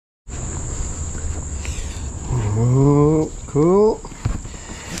Oh, cool.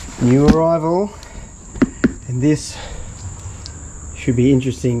 New arrival. And this should be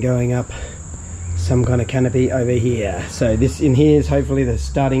interesting going up some kind of canopy over here. So this in here is hopefully the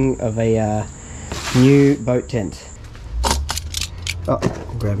starting of a new boat tent. Oh,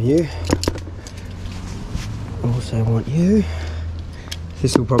 I'll grab you. Also want you.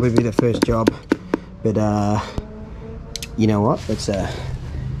 This will probably be the first job, but you know what? Let's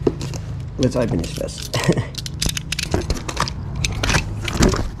open this first.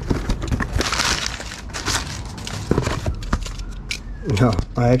 Oh,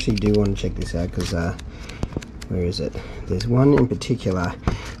 I actually do want to check this out because where is it? There's one in particular.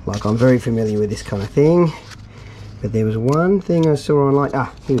 Like, I'm very familiar with this kind of thing, but there was one thing I saw online.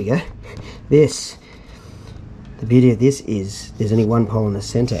 Ah, here we go. This. The beauty of this is there's only one pole in the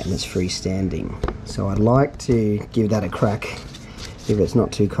center and it's freestanding. So I'd like to give that a crack if it's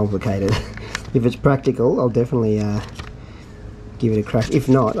not too complicated. If it's practical, I'll definitely give it a crack. If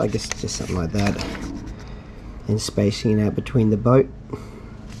not, I guess just something like that. And spacing it out between the boat.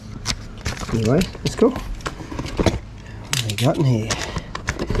 Anyway, that's cool. What have we got in here?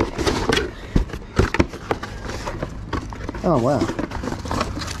 Oh wow.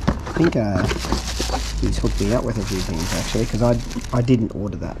 I think he's hooked me up with a few things actually, because I didn't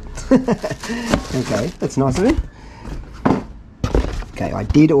order that. Okay, that's nice of him. Okay, I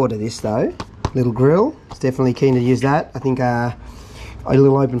did order this though. Little grill. It's definitely keen to use that. I think a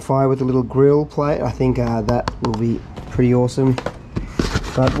little open fire with a little grill plate. I think that will be pretty awesome.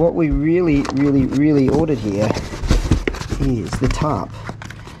 But what we really ordered here is the tarp.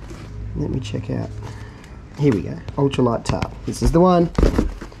 Let me check out. Here we go. Ultralight tarp. This is the one.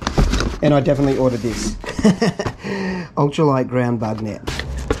 And I definitely ordered this. Ultralight ground bug net.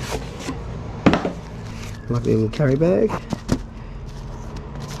 Lovely little carry bag.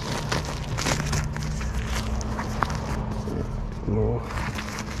 More.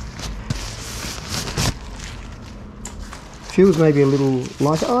 Feels maybe a little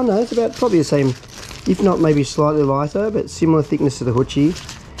lighter. Oh no, it's about probably the same, if not maybe slightly lighter, but similar thickness to the hoochie.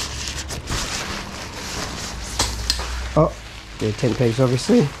 Oh, they're 10 piece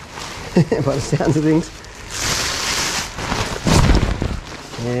obviously, by the sounds of things.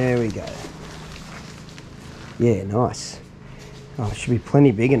 There we go. Yeah, nice. Oh, it should be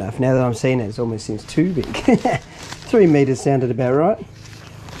plenty big enough. Now that I'm seeing it, it almost seems too big. 3 meters sounded about right.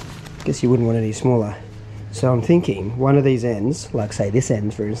 Guess you wouldn't want any smaller. So I'm thinking one of these ends, like say this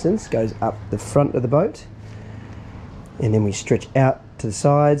end for instance, goes up the front of the boat, and then we stretch out to the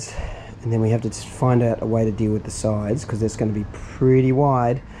sides, and then we have to find out a way to deal with the sides because it's going to be pretty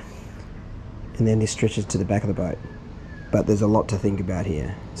wide, and then this stretches to the back of the boat. But there's a lot to think about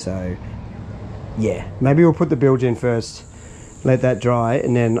here. So yeah, maybe we'll put the bilge in first, let that dry,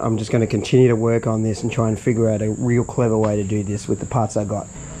 and then I'm just going to continue to work on this and try and figure out a real clever way to do this with the parts I got.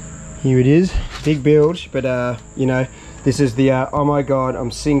 Here it is, big bilge, but you know, this is the oh my god,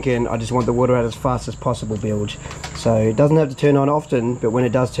 I'm sinking, I just want the water out as fast as possible bilge. So it doesn't have to turn on often, but when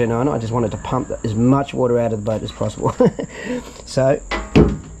it does turn on, I just want it to pump as much water out of the boat as possible. So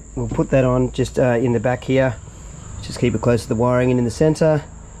we'll put that on just in the back here. Just keep it close to the wiring, and in the center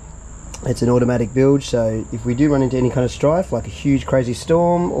it's an automatic bilge, so if we do run into any kind of strife, like a huge crazy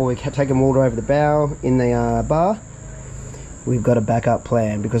storm, or we take them water over the bow in the bar, we've got a backup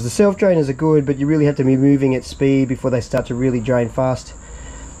plan, because the self-drainers are good, but you really have to be moving at speed before they start to really drain fast.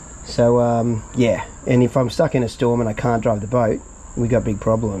 So yeah, and if I'm stuck in a storm and I can't drive the boat, we got big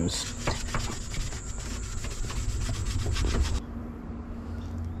problems.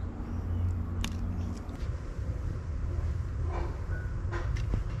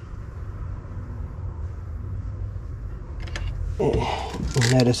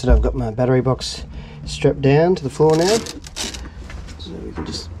 You'll notice that I've got my battery box strapped down to the floor now, so we can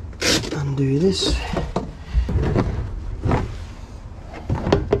just undo this.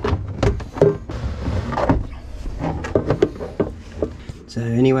 So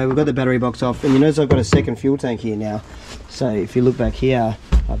anyway, we've got the battery box off, and you notice I've got a second fuel tank here now. So if you look back here,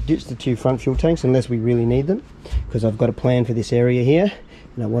 I've ditched the 2 front fuel tanks unless we really need them, because I've got a plan for this area here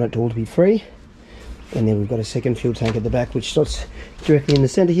and I want it all to be free. And then we've got a second fuel tank at the back which starts directly in the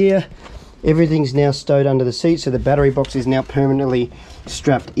center here. Everything's now stowed under the seat, so the battery box is now permanently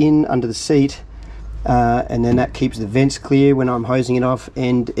strapped in under the seat, and then that keeps the vents clear when I'm hosing it off,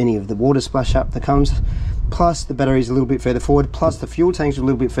 and any of the water splash up that comes. Plus the battery's a little bit further forward, plus the fuel tank's a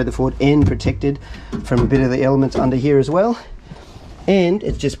little bit further forward and protected from a bit of the elements under here as well. And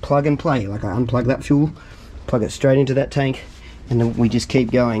it's just plug and play, like I unplug that fuel, plug it straight into that tank, and then we just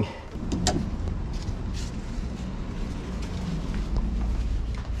keep going.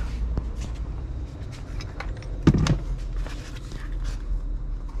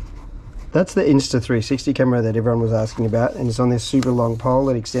 That's the Insta360 camera that everyone was asking about, and it's on this super long pole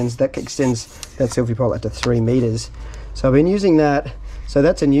that extends that selfie pole out to 3 meters. So I've been using that. So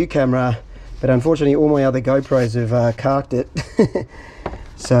that's a new camera, but unfortunately all my other GoPros have carked it.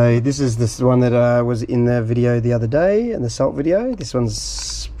 So this is this one that was in the video the other day, in the salt video. This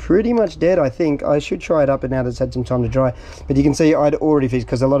one's pretty much dead, I think. I should try it up, and now that it's had some time to dry. But you can see I'd already fixed,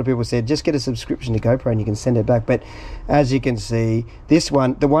 because a lot of people said just get a subscription to GoPro and you can send it back. But as you can see, this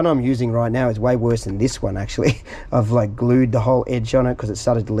one, the one I'm using right now, is way worse than this one actually. I've like glued the whole edge on it because it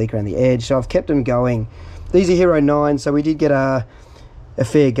started to leak around the edge. So I've kept them going. These are Hero 9, so we did get a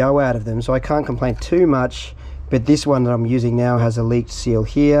fair go out of them, so I can't complain too much. But this one that I'm using now has a leaked seal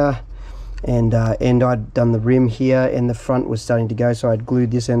here, and I'd done the rim here, and the front was starting to go, so I'd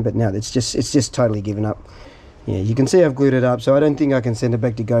glued this end, but now it's just totally given up. Yeah, you can see I've glued it up, so I don't think I can send it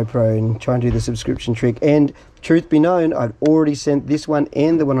back to GoPro and try and do the subscription trick. And truth be known, I've already sent this one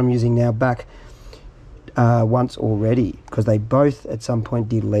and the one I'm using now back once already, because they both at some point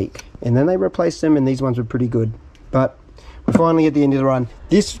did leak, and then they replaced them, and these ones were pretty good. But we're finally at the end of the run.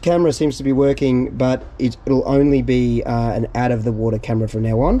 This camera seems to be working, but it'll only be an out of the water camera from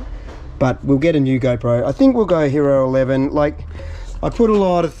now on. But we'll get a new GoPro. I think we'll go Hero 11. Like, I put a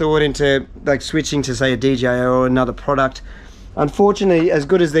lot of thought into like switching to say a DJI or another product. Unfortunately, as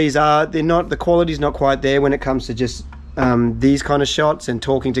good as these are, the quality's not quite there when it comes to just these kind of shots and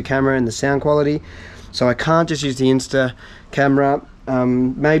talking to camera and the sound quality. So I can't just use the Insta camera.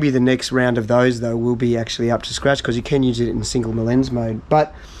 Maybe the next round of those though will be actually up to scratch, because you can use it in single lens mode.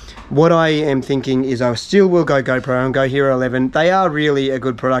 But what I am thinking is I still will go GoPro and go Hero 11. They are really a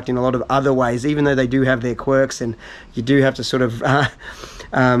good product in a lot of other ways, even though they do have their quirks, and you do have to sort of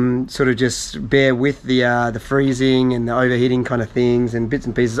just bear with the freezing and the overheating kind of things and bits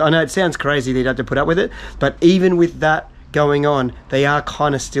and pieces. I know it sounds crazy that you have to put up with it, but even with that going on, they are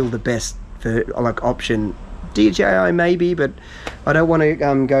kind of still the best for like option. DJI maybe, but I don't want to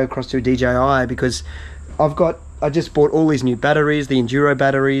go across to a DJI because I just bought all these new batteries, the Enduro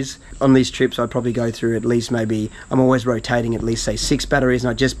batteries. On these trips I'd probably go through at least, maybe I'm always rotating at least say 6 batteries,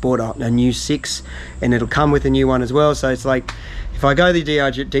 and I just bought a new 6, and it'll come with a new one as well. So it's like, if I go the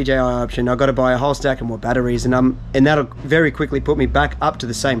DJI option, I've got to buy a whole stack of more batteries, and that'll very quickly put me back up to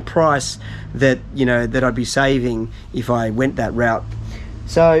the same price that, you know, that I'd be saving if I went that route.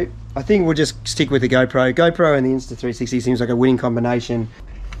 So I think we'll just stick with the GoPro. GoPro and the Insta360 seems like a winning combination.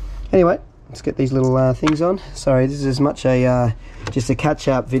 Anyway, let's get these little things on. Sorry, this is as much just a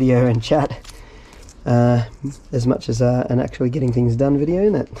catch-up video and chat as much as an actually getting things done video,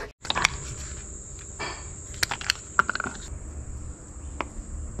 isn't it?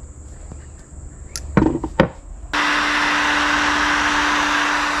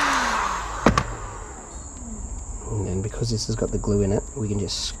 And then because this has got the glue in it, we can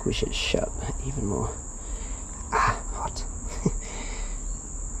just squish it shut even more. Ah, hot.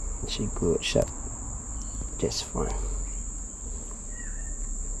 It should glue it shut just fine.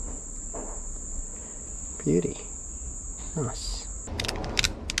 Beauty. Nice.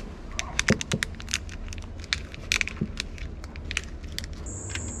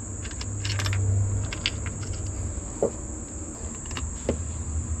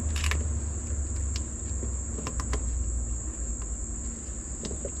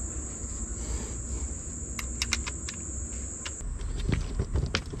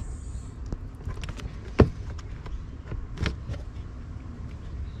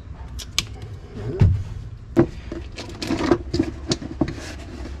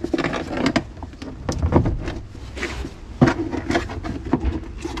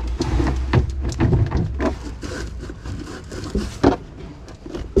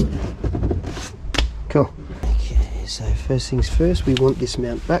 Cool. Okay, so first things first, we want this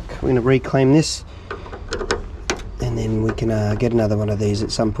mount back. We're going to reclaim this, and then we can get another one of these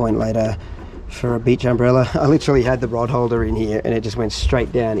at some point later for a beach umbrella. I literally had the rod holder in here, and it just went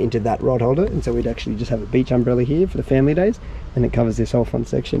straight down into that rod holder, and so we'd actually just have a beach umbrella here for the family days, and it covers this whole front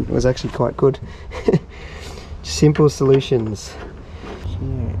section. It was actually quite good. Simple solutions.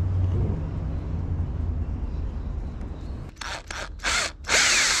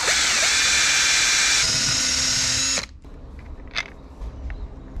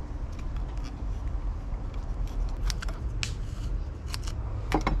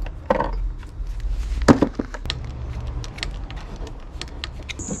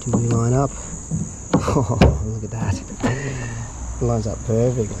 Do we line up? Oh, look at that. It lines up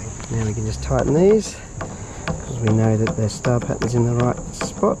perfectly. Now we can just tighten these, because we know that the star pattern's in the right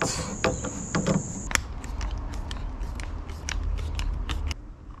spots.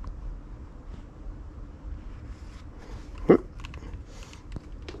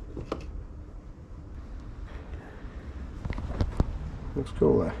 Looks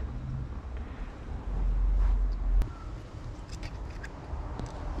cool though.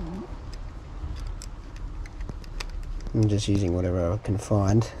 I'm just using whatever I can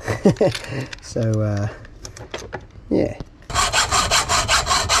find. So, yeah.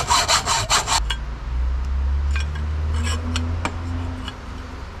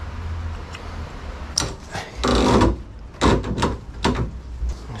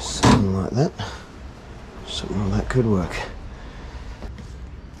 Something like that. Something like that could work.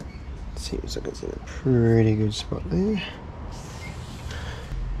 Seems like it's in a pretty good spot there.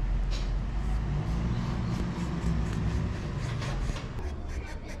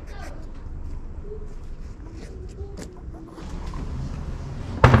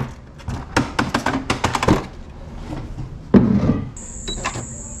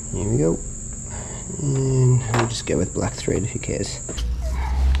 Here we go. And we'll just go with black thread, who cares?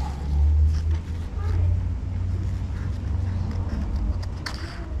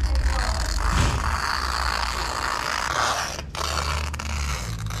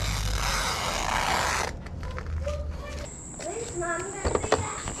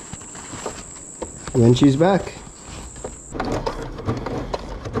 When she's back.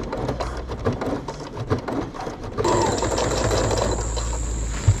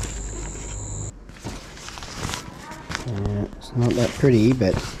 It's not that pretty,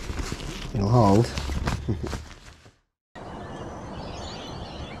 but it'll hold.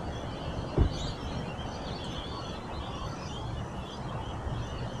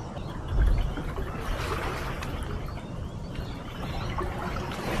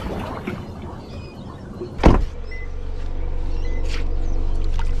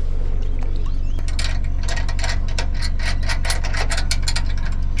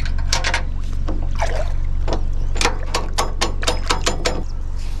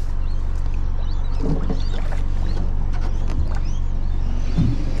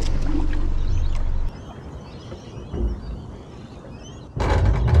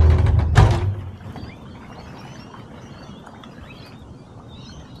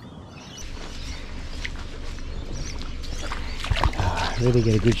 Really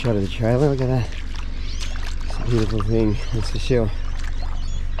get a good shot of the trailer. Look at that. It's a beautiful thing, that's for sure.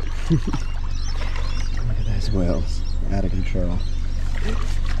 Look at those whales, out of control.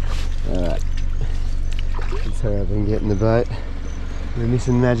 Alright, let's hurry up and get in the boat. We're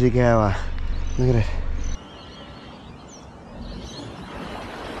missing magic hour. Look at it.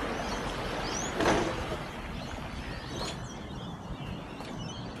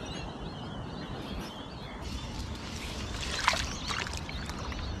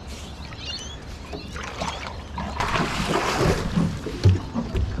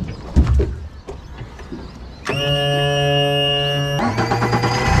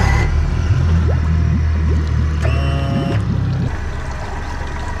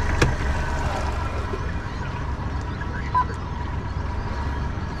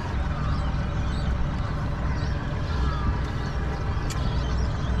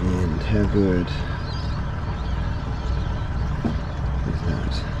 And how good is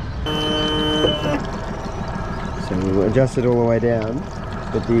that? So we'll adjust it all the way down,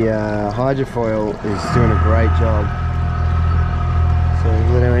 but the hydrofoil is doing a great job. So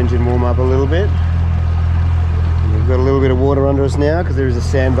we'll let our engine warm up a little bit. And we've got a little bit of water under us now because there is a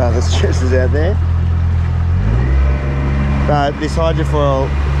sandbar that stretches out there. But this hydrofoil,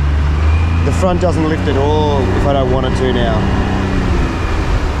 the front doesn't lift at all if I don't want it to now.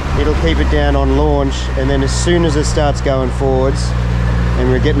 It'll keep it down on launch, and then as soon as it starts going forwards and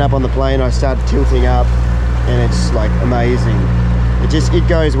we're getting up on the plane, I start tilting up, and it's like amazing. It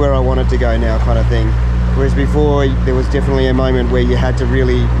goes where I want it to go now, kind of thing. Whereas before there was definitely a moment where you had to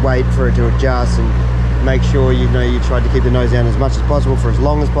really wait for it to adjust and make sure you tried to keep the nose down as much as possible for as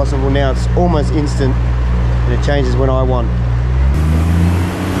long as possible. Now it's almost instant and it changes when I want.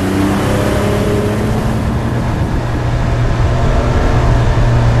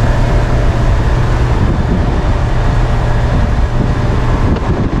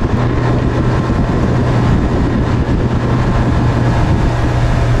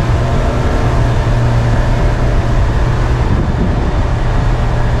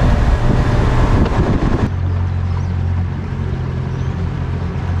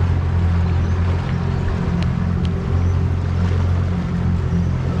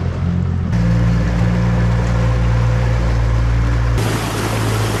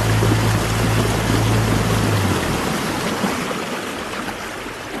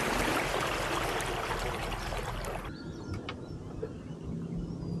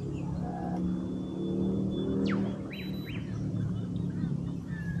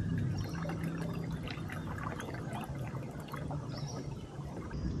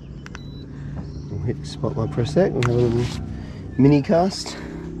 hit the spotlight for a sec. We'll have a little mini cast.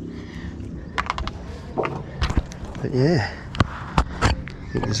 But yeah, I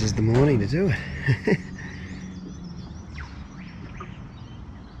think this is the morning to do it.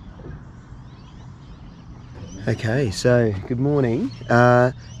 Okay, so good morning.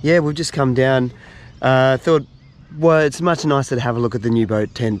 Yeah, we've just come down. Thought, well, it's much nicer to have a look at the new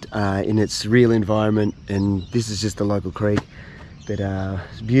boat tent in its real environment, and this is just the local creek. But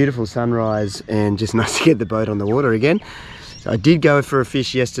it's a beautiful sunrise and just nice to get the boat on the water again. So I did go for a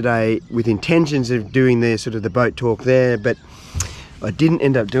fish yesterday with intentions of doing the sort of the boat talk there, but I didn't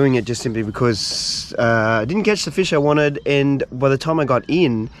end up doing it just simply because I didn't catch the fish I wanted, and by the time I got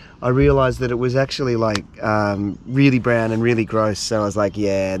in, I realised that it was actually like really brown and really gross. So I was like,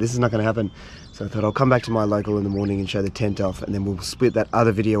 yeah, this is not going to happen. So I thought I'll come back to my local in the morning and show the tent off, and then we'll split that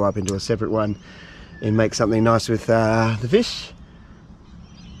other video up into a separate one and make something nice with the fish.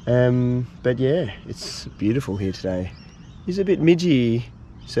 But yeah, it's beautiful here today. It's a bit midgy,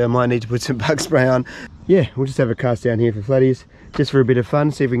 so I might need to put some bug spray on. Yeah, we'll just have a cast down here for flatties, just for a bit of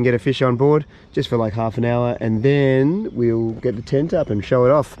fun, see if we can get a fish on board, just for like half an hour, and then we'll get the tent up and show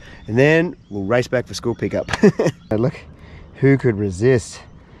it off, and then we'll race back for school pickup. Look, who could resist?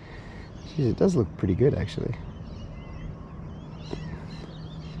 Jeez, it does look pretty good actually.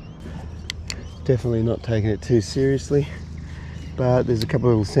 Definitely not taking it too seriously, but there's a couple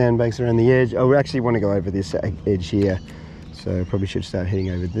of little sandbanks around the edge. Oh, we actually want to go over this edge here, so probably should start heading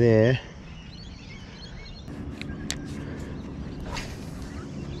over there.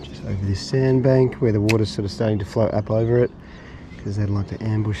 Just over this sandbank where the water's sort of starting to flow up over it, because they'd like to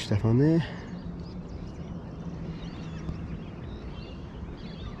ambush stuff on there.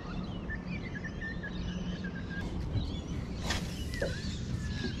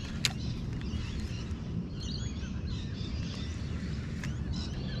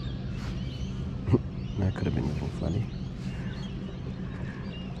 That could have been a little funny.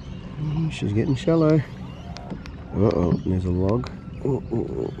 She's getting shallow. Uh-oh, there's a log. And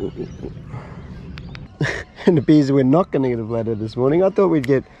it appears we're not going to get a bladder this morning. I thought we'd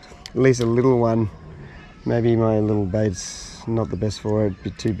get at least a little one. Maybe my little bait's not the best for it, a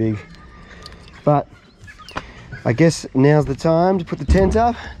bit too big. But I guess now's the time to put the tent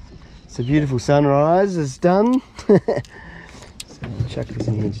up. It's a beautiful sunrise, it's done. So I'll chuck this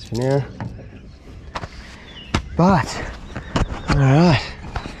in here just for now. But, alright,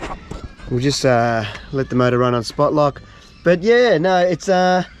 we'll just let the motor run on spot lock. But yeah, no, it's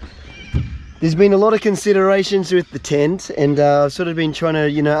there's been a lot of considerations with the tent, and I've sort of been trying to,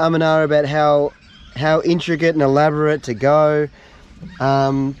 you know, and ah about how intricate and elaborate to go.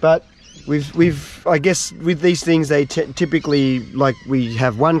 But we've I guess with these things, they typically, like, we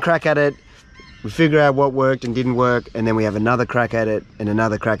have one crack at it, we figure out what worked and didn't work, and then we have another crack at it and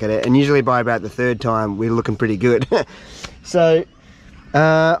another crack at it, and usually by about the third time we're looking pretty good. So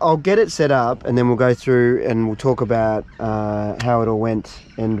I'll get it set up, and then we'll go through and we'll talk about how it all went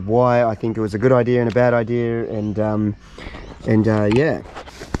and why I think it was a good idea and a bad idea, and yeah.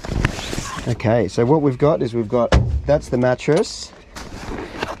 Okay, so what we've got is that's the mattress,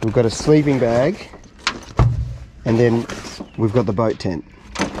 we've got a sleeping bag, and then we've got the boat tent.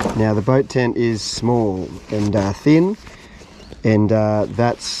 Now the boat tent is small and thin, and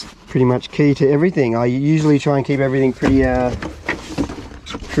that's pretty much key to everything. I usually try and keep everything pretty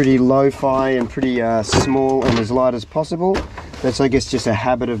lo-fi and pretty small and as light as possible. That's, I guess, just a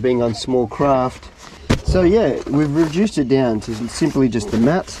habit of being on small craft. So yeah, we've reduced it down to simply just the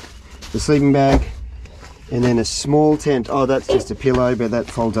mat, the sleeping bag, and then a small tent. Oh, that's just a pillow, but that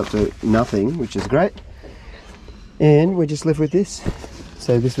folds up to nothing, which is great. And we're just left with this.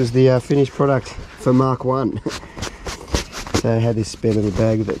 So this was the finished product for Mark 1. So I had this spare little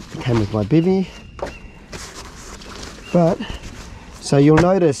bag that came with my bivvy. But, so you'll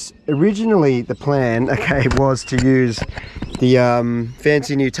notice, originally the plan, okay, was to use the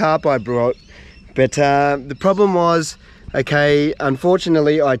fancy new tarp I brought. But the problem was, okay,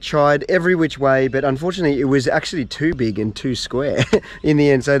 unfortunately I tried every which way, but unfortunately it was actually too big and too square in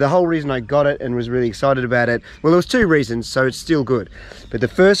the end. So the whole reason I got it and was really excited about it, well, there was two reasons, so it's still good. But the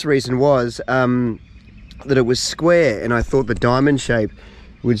first reason was that it was square, and I thought the diamond shape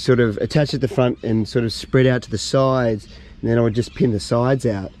would sort of attach at the front and sort of spread out to the sides, and then I would just pin the sides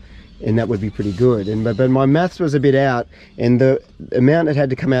out, and that would be pretty good. And but my maths was a bit out, and the amount it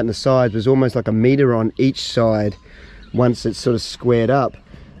had to come out in the sides was almost like a meter on each side once it's sort of squared up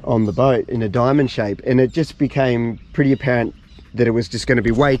on the boat in a diamond shape, and it just became pretty apparent that it was just going to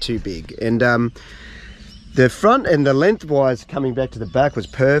be way too big. And The front and the lengthwise coming back to the back was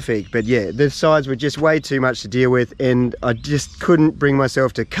perfect, but yeah, the sides were just way too much to deal with, and I just couldn't bring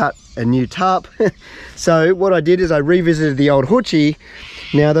myself to cut a new tarp. So what I did is I revisited the old hoochie.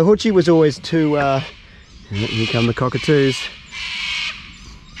 Now the hoochie was always too, here come the cockatoos.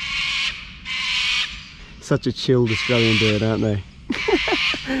 Such a chilled Australian bird, aren't they?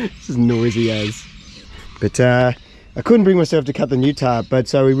 It's as noisy as. But I couldn't bring myself to cut the new tarp, but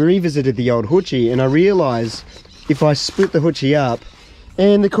so we revisited the old hoochie, and I realised if I split the hoochie up,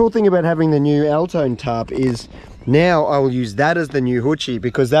 and the cool thing about having the new Altone tarp is now I will use that as the new hoochie,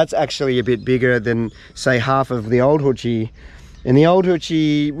 because that's actually a bit bigger than say half of the old hoochie, and the old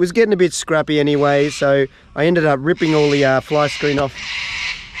hoochie was getting a bit scrappy anyway, so I ended up ripping all the fly screen off.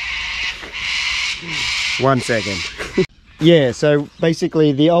 1 second. Yeah, so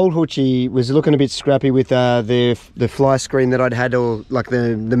basically the old hoochie was looking a bit scrappy with the fly screen that I'd had, or like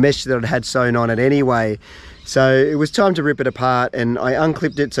the mesh that I'd had sewn on it anyway. So it was time to rip it apart, and I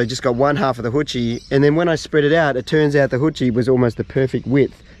unclipped it, so I just got one half of the hoochie, and then when I spread it out, it turns out the hoochie was almost the perfect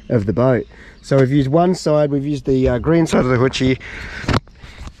width of the boat. So we've used one side, we've used the green side of the hoochie,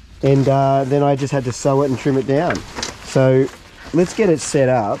 and then I just had to sew it and trim it down. So let's get it set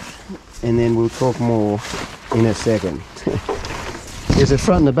up, and then we'll talk more in a second. There's the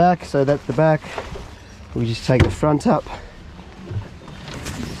front and the back, so that's the back. We just take the front up,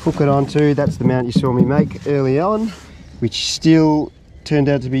 hook it onto, that's the mount you saw me make early on, which still turned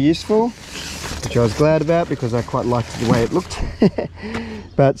out to be useful, which I was glad about because I quite liked the way it looked.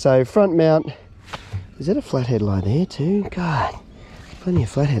 But so front mount, is that a flathead light there too? God, plenty of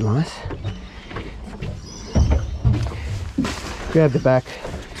flathead lights. Grab the back.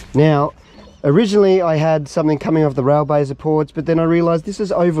 Now, originally I had something coming off the railway supports, but then I realised this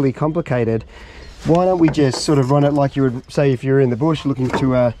is overly complicated. Why don't we just sort of run it like you would say if you're in the bush looking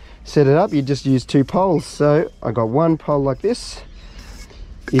to set it up, you just use 2 poles. So I got one pole like this,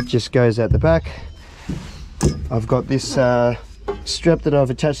 it just goes out the back. I've got this strap that I've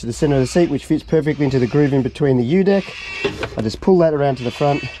attached to the centre of the seat, which fits perfectly into the groove in between the U-deck. I just pull that around to the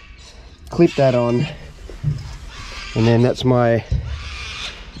front, clip that on, and then that's my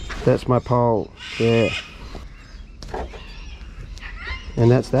pole there, and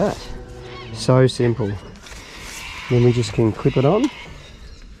that's that. So simple. Then we just can clip it on.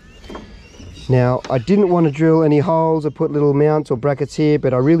 Now I didn't want to drill any holes or put little mounts or brackets here,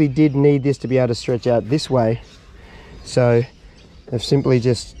 but I really did need this to be able to stretch out this way, so I've simply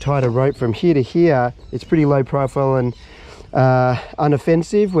just tied a rope from here to here. It's pretty low profile and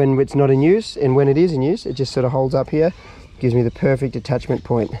unoffensive when it's not in use, and when it is in use it just sort of holds up here, gives me the perfect attachment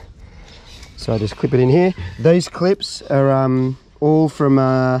point. So I just clip it in here. Those clips are all from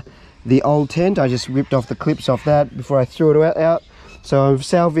the old tent. I just ripped off the clips off that before I threw it out. So I've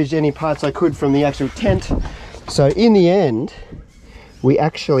salvaged any parts I could from the actual tent. So in the end, we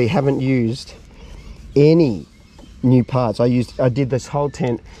actually haven't used any new parts. I did this whole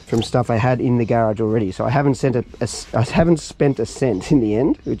tent from stuff I had in the garage already. So I haven't spent a cent in the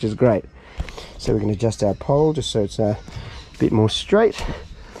end, which is great. So we're going to adjust our pole just so it's a bit more straight.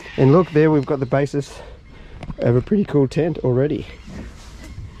 And look, there we've got the basis of a pretty cool tent already,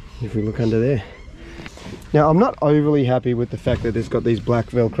 if we look under there. Now I'm not overly happy with the fact that it's got these black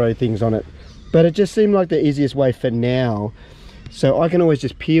Velcro things on it, but it just seemed like the easiest way for now. So I can always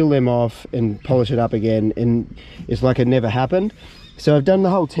just peel them off and polish it up again, and it's like it never happened. So I've done the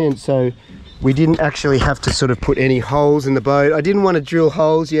whole tent, so we didn't actually have to sort of put any holes in the boat. I didn't want to drill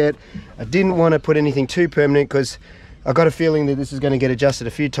holes yet. I didn't want to put anything too permanent because I got a feeling that this is going to get adjusted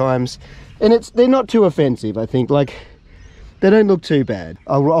a few times, and they're not too offensive. I think, like, they don't look too bad.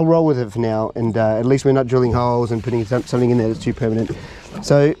 I'll roll with it for now, and at least we're not drilling holes and putting something in there that's too permanent.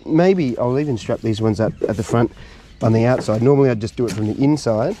 So maybe I'll even strap these ones up at the front on the outside. Normally I'd just do it from the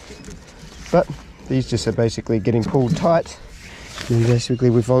inside, but these just are basically getting pulled tight, and basically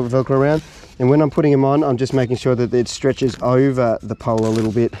we Velcro around. And when I'm putting them on, I'm just making sure that it stretches over the pole a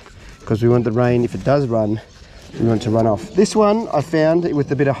little bit, because we want the rain, if it does run, we want to run off. This one I found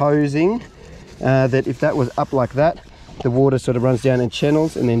with a bit of hosing, that if that was up like that, the water sort of runs down and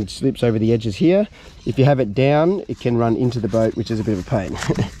channels and then slips over the edges here. If you have it down, it can run into the boat, which is a bit of a pain.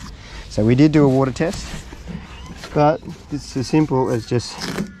 So we did do a water test, but it's as simple as just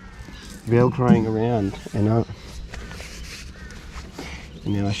Velcroing around. And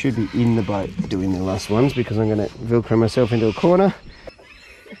now I should be in the boat doing the last ones, because I'm going to Velcro myself into a corner.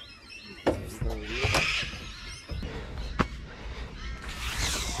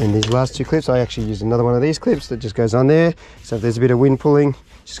 And these last 2 clips, I actually used another one of these clips that just goes on there. So if there's a bit of wind pulling,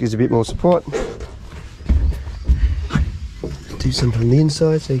 just gives a bit more support. Do some from the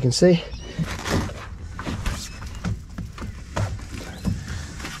inside so you can see.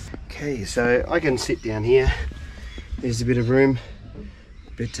 Okay, so I can sit down here. There's a bit of room,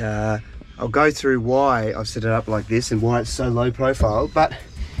 but I'll go through why I've set it up like this and why it's so low profile. But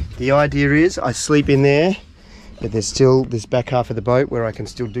the idea is I sleep in there, but there's still this back half of the boat where I can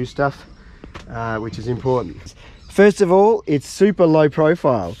still do stuff, which is important. First of all, it's super low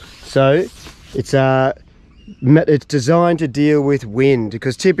profile. So it's designed to deal with wind,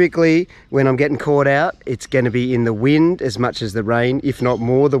 because typically when I'm getting caught out, it's going to be in the wind as much as the rain, if not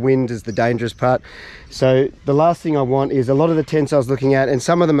more. The wind is the dangerous part. So the last thing I want is a lot of the tents I was looking at, and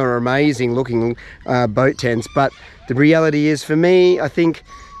some of them are amazing looking boat tents, but the reality is, for me, I think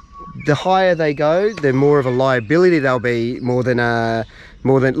the higher they go, the more of a liability they'll be, more than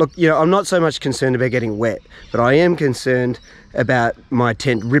look, you know, I'm not so much concerned about getting wet, but I am concerned about my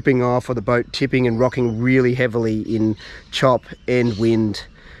tent ripping off or the boat tipping and rocking really heavily in chop and wind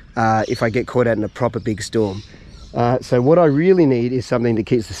if I get caught out in a proper big storm. So what I really need is something that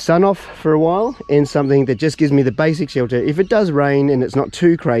keeps the sun off for a while, and something that just gives me the basic shelter. If it does rain and it's not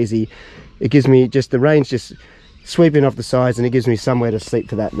too crazy, it gives me just, the rain's just sweeping off the sides, and it gives me somewhere to sleep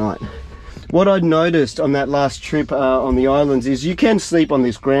for that night. What I'd noticed on that last trip on the islands is you can sleep on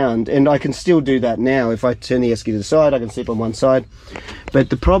this ground, and I can still do that now. If I turn the esky to the side, I can sleep on one side. But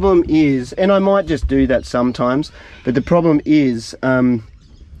the problem is, and I might just do that sometimes, but the problem is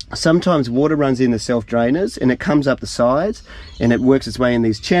sometimes water runs in the self-drainers and it comes up the sides and it works its way in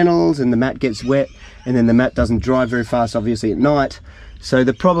these channels, and the mat gets wet, and then the mat doesn't dry very fast, obviously, at night. So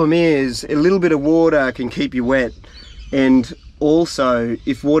the problem is a little bit of water can keep you wet, and also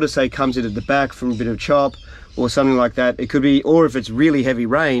if water, say, comes in at the back from a bit of chop or something like that, it could be, or if it's really heavy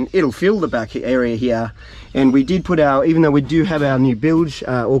rain, it'll fill the back area here. And we did put our, even though we do have our new bilge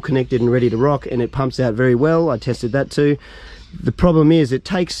all connected and ready to rock, and it pumps out very well, I tested that too. The problem is it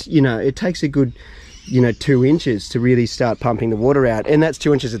takes, you know, it takes a good, you know, 2 inches to really start pumping the water out, and that's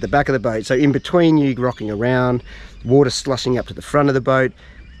 2 inches at the back of the boat. So in between you rocking around, water slushing up to the front of the boat,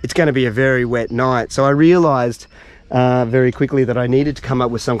 it's going to be a very wet night. So I realized very quickly that I needed to come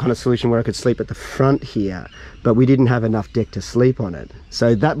up with some kind of solution where I could sleep at the front here, but we didn't have enough deck to sleep on it.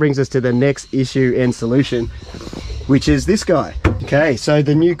 So that brings us to the next issue and solution, which is this guy. Okay, so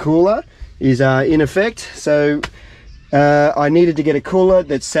the new cooler is in effect. So I needed to get a cooler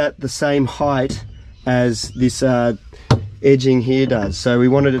that sat the same height as this edging here does. So we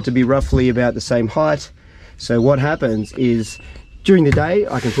wanted it to be roughly about the same height. So what happens is during the day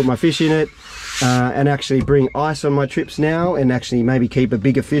I can put my fish in it and actually bring ice on my trips now, and actually maybe keep a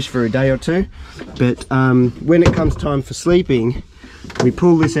bigger fish for a day or two. But when it comes time for sleeping, we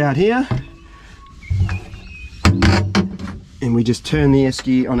pull this out here and we just turn the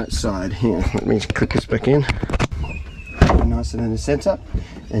esky on its side. Here, let me just click this back in, nice and in the center,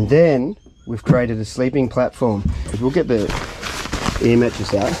 and then we've created a sleeping platform. We'll get the air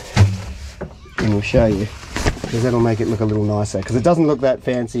mattress out and we'll show you, because that'll make it look a little nicer, because it doesn't look that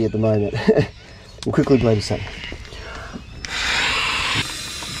fancy at the moment. We'll quickly blow this up.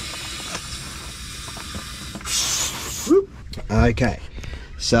 Okay,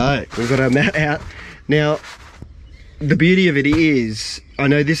 so we've got our mat out. Now, the beauty of it is, I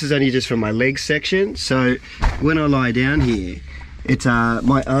know this is only just from my leg section, so when I lie down here, it's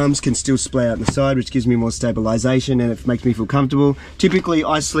my arms can still splay out the side, which gives me more stabilization and it makes me feel comfortable. Typically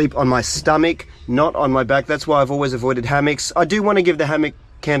I sleep on my stomach, not on my back. That's why I've always avoided hammocks. I do want to give the hammock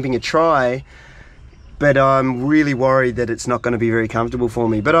camping a try, but I'm really worried that it's not going to be very comfortable for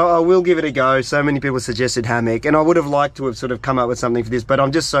me. But I will give it a go. So many people suggested hammock, and I would have liked to have sort of come up with something for this, but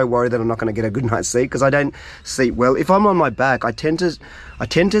I'm just so worried that I'm not going to get a good night's sleep, because I don't sleep well. If I'm on my back, I tend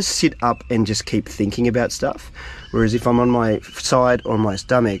to sit up and just keep thinking about stuff. Whereas if I'm on my side or my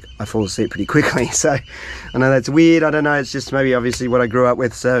stomach, I fall asleep pretty quickly. So I know that's weird. I don't know. It's just maybe obviously what I grew up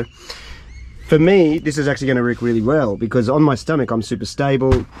with. So for me, this is actually going to work really well, because on my stomach, I'm super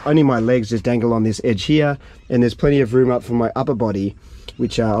stable. Only my legs just dangle on this edge here, and there's plenty of room up for my upper body,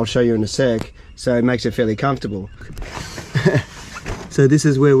 which I'll show you in a sec. So it makes it fairly comfortable. So this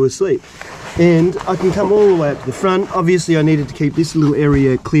is where we'll sleep. And I can come all the way up to the front. Obviously I needed to keep this little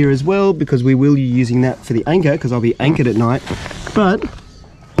area clear as well, because we will be using that for the anchor, because I'll be anchored at night. But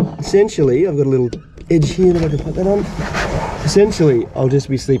essentially I've got a little edge here that I can put that on. Essentially I'll just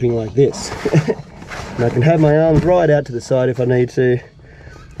be sleeping like this. And I can have my arms right out to the side if I need to.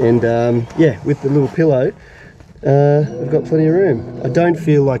 And yeah, with the little pillow, I've got plenty of room. I don't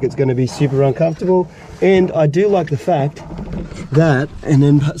feel like it's going to be super uncomfortable, and I do like the fact that, and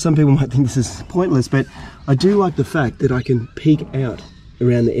then some people might think this is pointless, but I do like the fact that I can peek out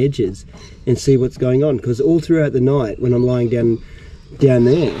around the edges and see what's going on, because all throughout the night when I'm lying down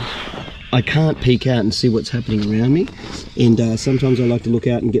there, I can't peek out and see what's happening around me, and sometimes I like to look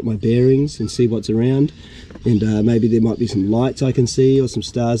out and get my bearings and see what's around, and maybe there might be some lights I can see or some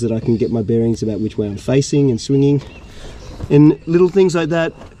stars that I can get my bearings about which way I'm facing and swinging, and little things like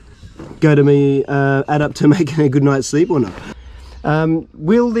that go to me, add up to making a good night's sleep or not.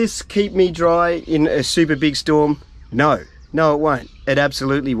 Will this keep me dry in a super big storm? No, it won't. It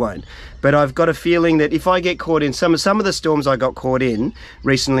absolutely won't. But I've got a feeling that if I get caught in some of the storms I got caught in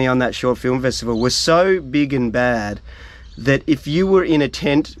recently on that short film festival were so big and bad that if you were in a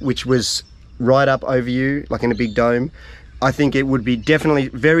tent which was right up over you, like in a big dome, I think it would be definitely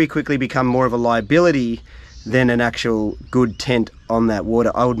very quickly become more of a liability than an actual good tent on that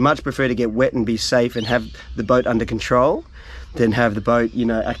water. I would much prefer to get wet and be safe and have the boat under control than have the boat, you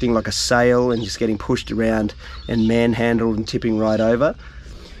know, acting like a sail and just getting pushed around and manhandled and tipping right over.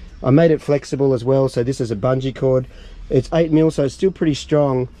 I made it flexible as well, so this is a bungee cord. It's 8mm, so it's still pretty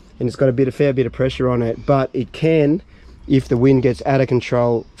strong, and it's got a fair bit of pressure on it, but it can, if the wind gets out of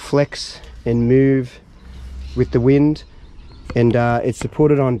control, flex and move with the wind, and it's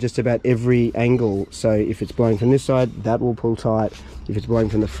supported on just about every angle. So if it's blowing from this side, that will pull tight. If it's blowing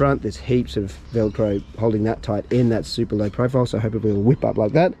from the front, there's heaps of Velcro holding that tight, and that's super low profile, so hopefully it'll whip up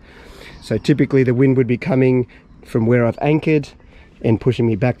like that. So typically the wind would be coming from where I've anchored and pushing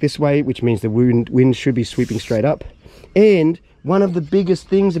me back this way, which means the wind should be sweeping straight up. And one of the biggest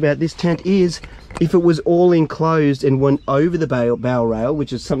things about this tent is if it was all enclosed and went over the bow rail,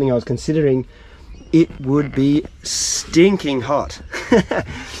 which is something I was considering, it would be stinking hot.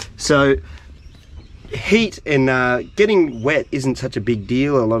 So heat and getting wet isn't such a big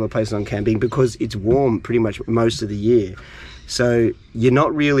deal a lot of the places I'm camping because it's warm pretty much most of the year. So you're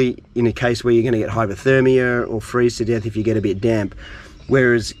not really in a case where you're going to get hypothermia or freeze to death if you get a bit damp,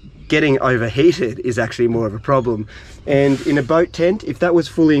 whereas getting overheated is actually more of a problem. And in a boat tent, if that was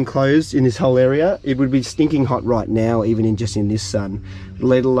fully enclosed in this whole area, it would be stinking hot right now, even just in this sun,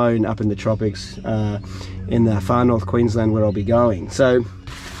 let alone up in the tropics, in the far north Queensland where I'll be going. So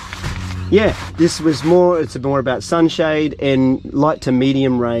yeah, it's more about sunshade and light to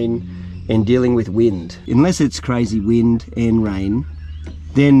medium rain and dealing with wind. Unless it's crazy wind and rain,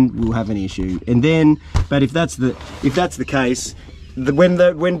 then we'll have an issue. And then, but if that's the case,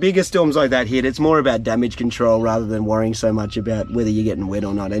 when bigger storms like that hit, it's more about damage control rather than worrying so much about whether you're getting wet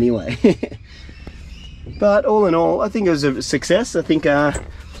or not anyway. But all in all, I think it was a success. I think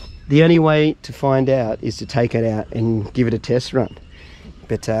the only way to find out is to take it out and give it a test run.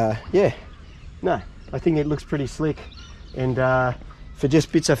 But yeah, no, I think it looks pretty slick, and for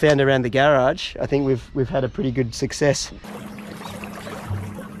just bits I found around the garage, I think we've had a pretty good success.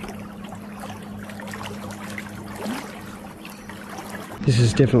 This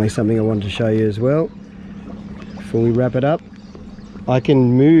is definitely something I wanted to show you as well. Before we wrap it up, I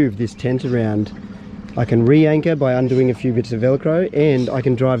can move this tent around. I can re-anchor by undoing a few bits of Velcro, and I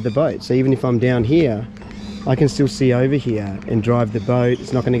can drive the boat. So even if I'm down here, I can still see over here and drive the boat.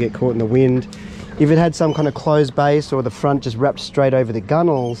 It's not going to get caught in the wind. If it had some kind of closed base or the front just wrapped straight over the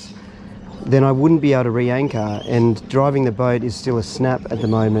gunnels, then I wouldn't be able to re-anchor, and driving the boat is still a snap at the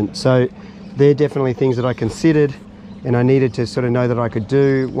moment. So they're definitely things that I considered, and I needed to sort of know that I could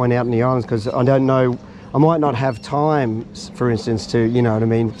do when out in the islands, because I don't know, I might not have time, for instance, to, you know what I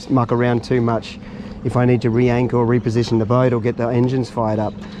mean, muck around too much. If I need to re-anchor or reposition the boat or get the engines fired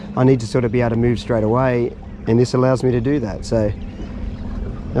up, I need to sort of be able to move straight away, and this allows me to do that. So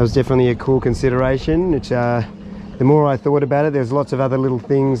that was definitely a cool consideration. It's, the more I thought about it, there's lots of other little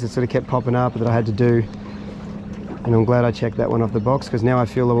things that sort of kept popping up that I had to do, and I'm glad I checked that one off the box, because now I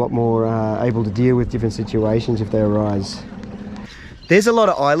feel a lot more able to deal with different situations if they arise. There's a lot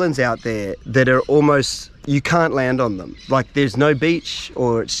of islands out there that are almost, you can't land on them. Like there's no beach,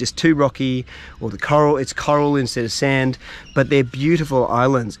 or it's just too rocky, or it's coral instead of sand, but they're beautiful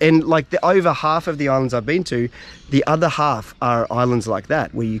islands. And like over half of the islands I've been to, the other half are islands like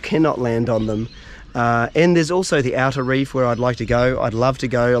that, where you cannot land on them. And there's also the outer reef where I'd like to go. I'd love to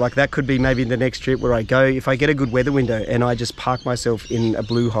go. Like that could be maybe the next trip where I go, if I get a good weather window and I just park myself in a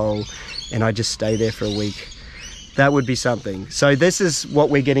blue hole and I just stay there for a week. That would be something. So this is what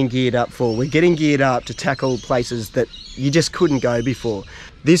we're getting geared up for. We're getting geared up to tackle places that you just couldn't go before.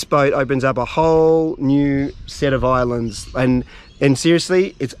 This boat opens up a whole new set of islands, and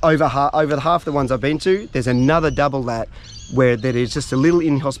seriously, it's over half the ones I've been to. There's another double that where that is just a little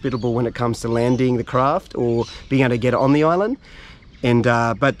inhospitable when it comes to landing the craft or being able to get on the island. And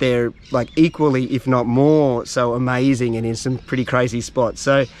but they're like equally, if not more, so amazing and in some pretty crazy spots.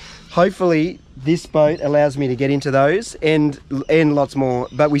 So hopefully this boat allows me to get into those and lots more,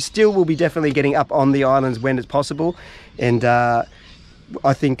 but we still will be definitely getting up on the islands when it's possible. And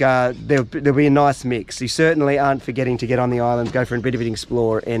I think there'll be a nice mix. You certainly aren't forgetting to get on the islands, go for a bit of an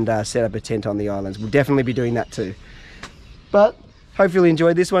explore, and set up a tent on the islands. We'll definitely be doing that too. But hopefully you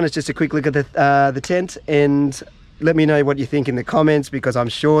enjoyed this one. It's just a quick look at the tent, and let me know what you think in the comments, because I'm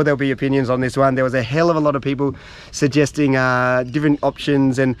sure there'll be opinions on this one. There was a hell of a lot of people suggesting different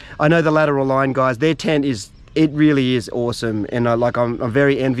options, and I know the Lateral Line guys, their tent it really is awesome, and I'm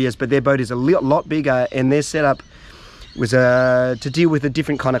very envious, but their boat is a lot bigger, and their setup was to deal with a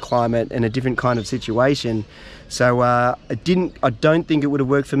different kind of climate and a different kind of situation. So I don't think it would have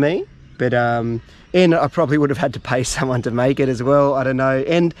worked for me, but and I probably would have had to pay someone to make it as well. I don't know.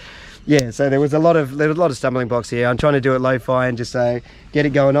 And yeah, so there was a lot of stumbling blocks here. I'm trying to do it lo-fi and just get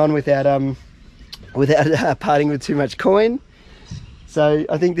it going on without parting with too much coin. So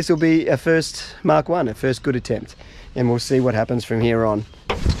I think this will be a first Mark 1, a first good attempt, and we'll see what happens from here on.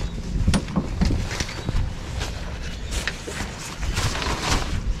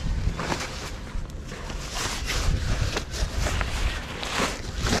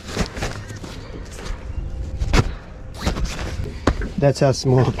 That's how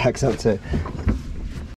small it packs up to.